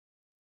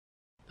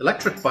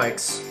Electric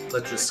bikes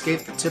let you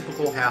escape the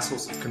typical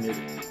hassles of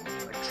commuting,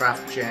 like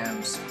traffic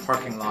jams,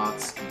 parking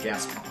lots, and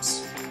gas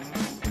pumps.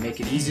 They make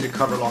it easy to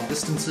cover long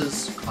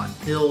distances, climb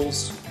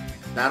hills,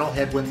 battle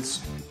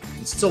headwinds,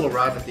 and still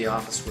arrive at the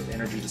office with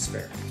energy to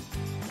spare,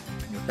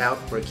 and without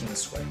breaking a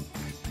sweat.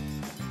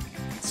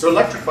 So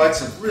electric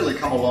bikes have really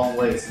come a long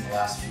ways in the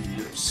last few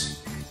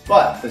years,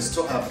 but they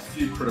still have a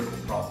few critical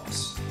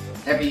problems.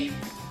 They're heavy,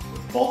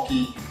 they're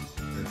bulky,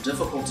 they're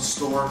difficult to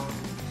store,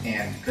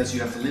 and because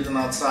you have to leave them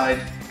outside,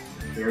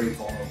 they're very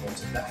vulnerable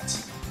to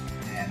that.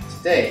 And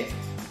today,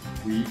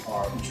 we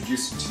are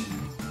introducing to you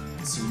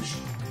a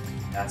solution,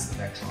 and that's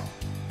the Vektron.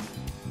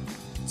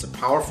 It's a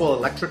powerful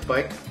electric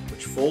bike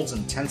which folds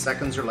in 10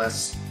 seconds or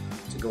less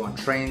to go on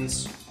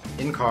trains,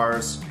 in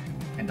cars,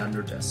 and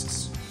under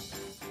desks.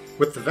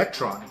 With the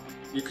Vektron,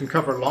 you can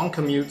cover long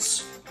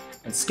commutes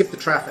and skip the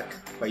traffic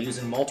by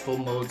using multiple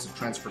modes of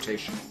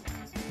transportation.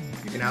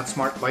 You can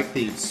outsmart bike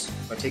thieves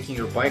by taking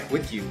your bike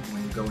with you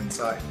when you go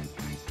inside.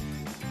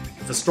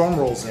 If a storm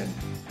rolls in,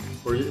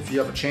 or if you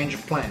have a change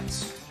of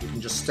plans, you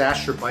can just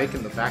stash your bike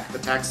in the back of a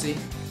taxi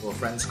or a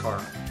friend's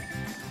car.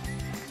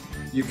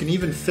 You can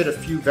even fit a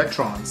few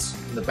Vektrons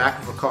in the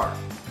back of a car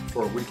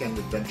for a weekend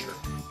adventure.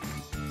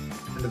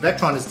 And the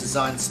Vektron is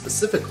designed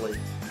specifically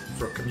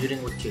for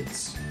commuting with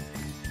kids.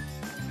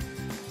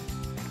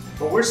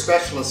 But we're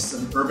specialists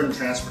in urban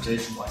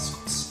transportation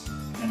bicycles,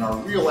 and our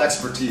real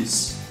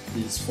expertise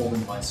is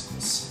folding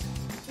bicycles.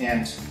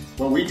 And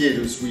what we did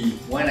is we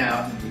went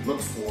out and we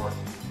looked for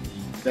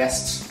the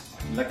best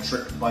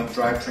electric bike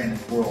drivetrain in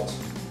the world,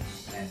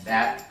 and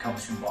that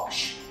comes from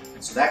Bosch.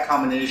 And so that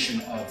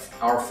combination of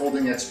our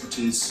folding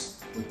expertise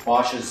with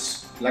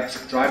Bosch's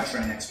electric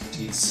drivetrain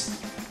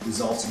expertise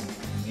results in an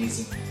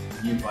amazing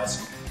new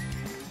bicycle.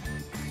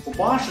 Well,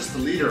 Bosch is the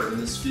leader in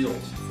this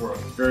field for a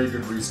very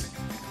good reason.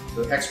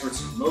 They're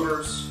experts in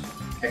motors,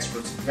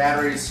 experts in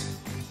batteries,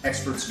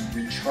 experts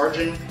in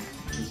recharging,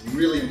 which is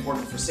really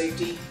important for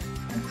safety,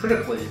 and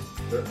critically,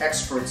 they're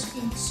experts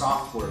in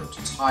software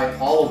to tie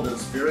all of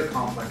those very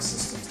complex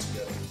systems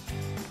together.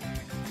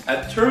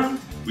 At Turn,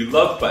 we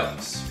love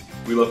bikes.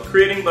 We love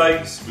creating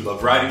bikes, we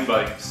love riding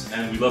bikes,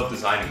 and we love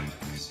designing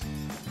bikes.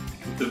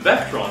 With the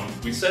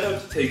Vektron, we set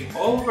out to take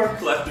all of our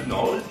collective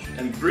knowledge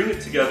and bring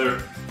it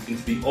together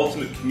into the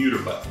ultimate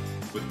commuter bike,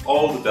 with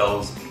all the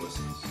bells and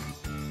whistles.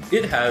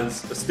 It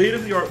has a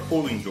state-of-the-art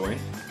folding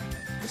joint,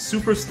 a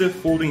super stiff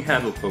folding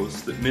handle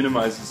post that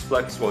minimizes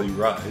flex while you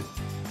ride,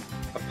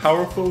 a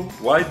powerful,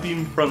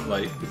 wide-beam front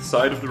light with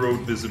side-of-the-road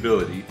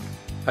visibility,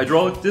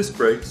 hydraulic disc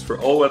brakes for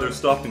all-weather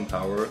stopping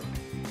power,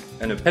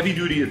 and a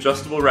heavy-duty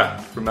adjustable rack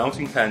for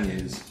mounting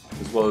panniers,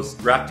 as well as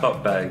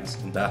wrap-top bags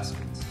and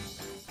baskets.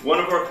 One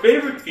of our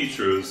favorite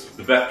features of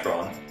the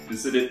Vektron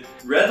is that it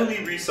readily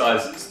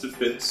resizes to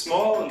fit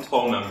small and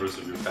tall members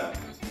of your family,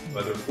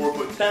 whether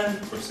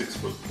 4'10" or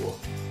 6'4".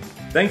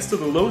 Thanks to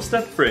the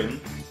low-step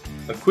frame,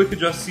 a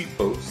quick-adjust seat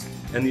post,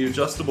 and the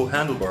adjustable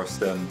handlebar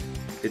stem,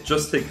 it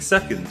just takes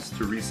seconds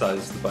to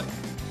resize the bike.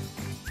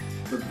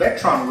 The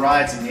Vektron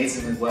rides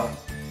amazingly well.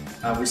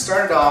 We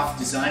started off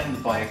designing the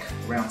bike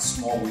around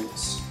small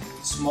wheels.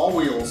 Small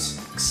wheels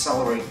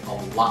accelerate a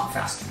lot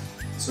faster.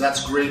 So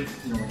that's great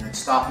when you're in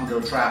stop and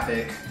go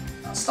traffic,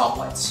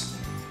 stoplights.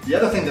 The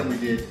other thing that we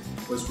did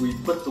was we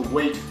put the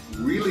weight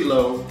really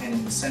low and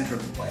in the center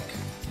of the bike.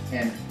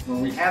 And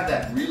when we have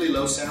that really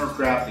low center of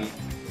gravity,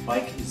 the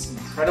bike is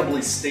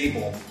incredibly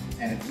stable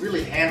and it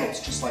really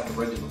handles just like a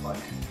regular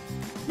bike.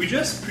 We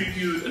just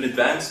previewed an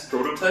advanced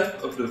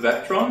prototype of the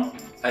Vektron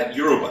at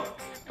Eurobike,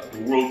 the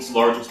world's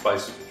largest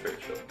bicycle trade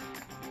show.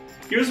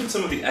 Here's what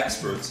some of the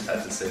experts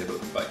had to say about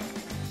the bike.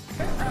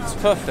 It's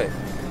perfect.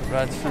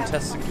 Rides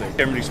fantastically.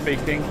 Generally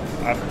speaking,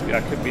 I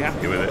couldn't be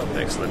happy with it.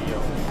 Excellent.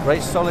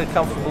 Great, solid,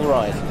 comfortable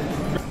ride.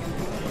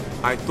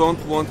 I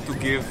don't want to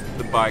give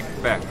the bike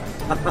back.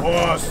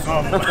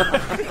 Awesome!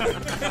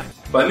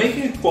 By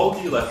making a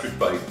quality electric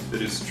bike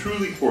that is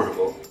truly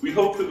portable, we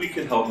hope that we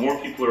can help more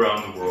people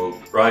around the world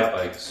ride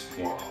bikes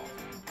more often.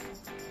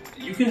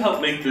 You can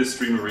help make this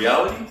dream a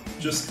reality.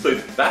 Just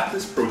click Back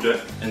This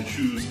Project and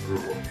choose a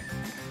reward.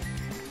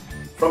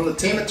 From the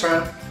team at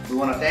Turn, we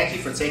want to thank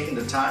you for taking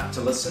the time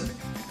to listen,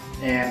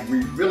 and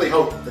we really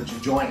hope that you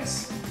join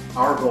us in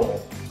our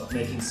goal of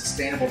making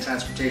sustainable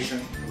transportation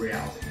a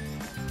reality.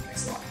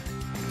 Thanks a lot.